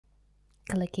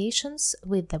Collocations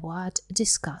with the word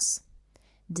discuss.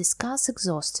 Discuss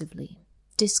exhaustively.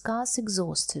 Discuss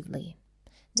exhaustively.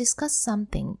 Discuss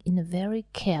something in a very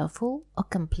careful or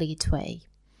complete way.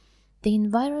 The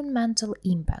environmental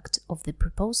impact of the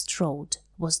proposed road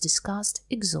was discussed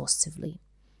exhaustively.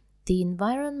 The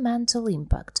environmental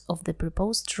impact of the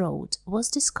proposed road was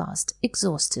discussed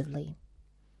exhaustively.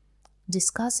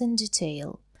 Discuss in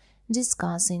detail.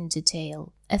 Discuss in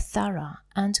detail, a thorough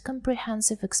and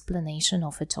comprehensive explanation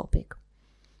of a topic.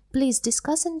 Please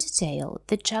discuss in detail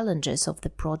the challenges of the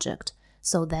project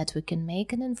so that we can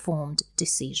make an informed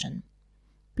decision.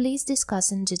 Please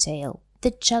discuss in detail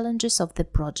the challenges of the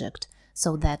project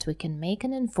so that we can make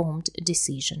an informed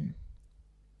decision.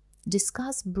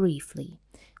 Discuss briefly.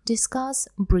 Discuss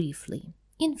briefly,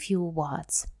 in few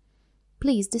words.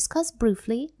 Please discuss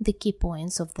briefly the key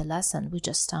points of the lesson we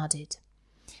just studied.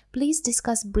 Please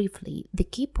discuss briefly the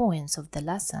key points of the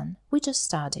lesson we just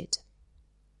studied.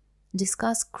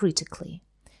 Discuss critically.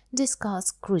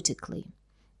 Discuss critically.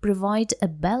 Provide a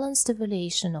balanced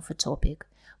evaluation of a topic,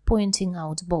 pointing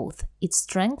out both its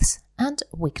strengths and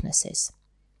weaknesses.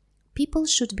 People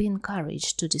should be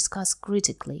encouraged to discuss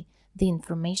critically the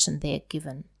information they are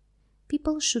given.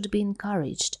 People should be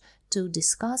encouraged to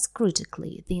discuss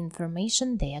critically the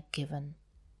information they are given.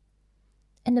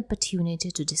 An opportunity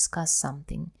to discuss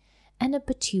something. An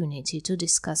opportunity to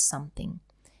discuss something.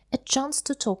 A chance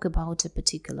to talk about a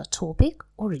particular topic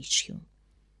or issue.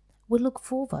 We look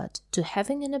forward to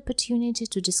having an opportunity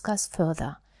to discuss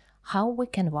further how we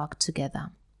can work together.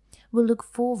 We look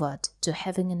forward to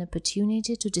having an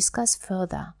opportunity to discuss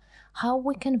further how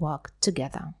we can work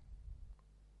together.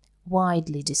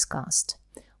 Widely discussed.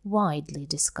 Widely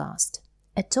discussed.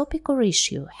 A topic or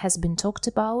issue has been talked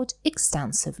about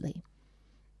extensively.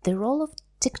 The role of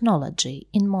technology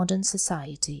in modern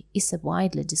society is a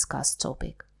widely discussed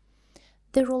topic.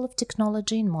 The role of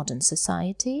technology in modern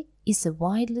society is a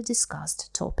widely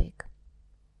discussed topic.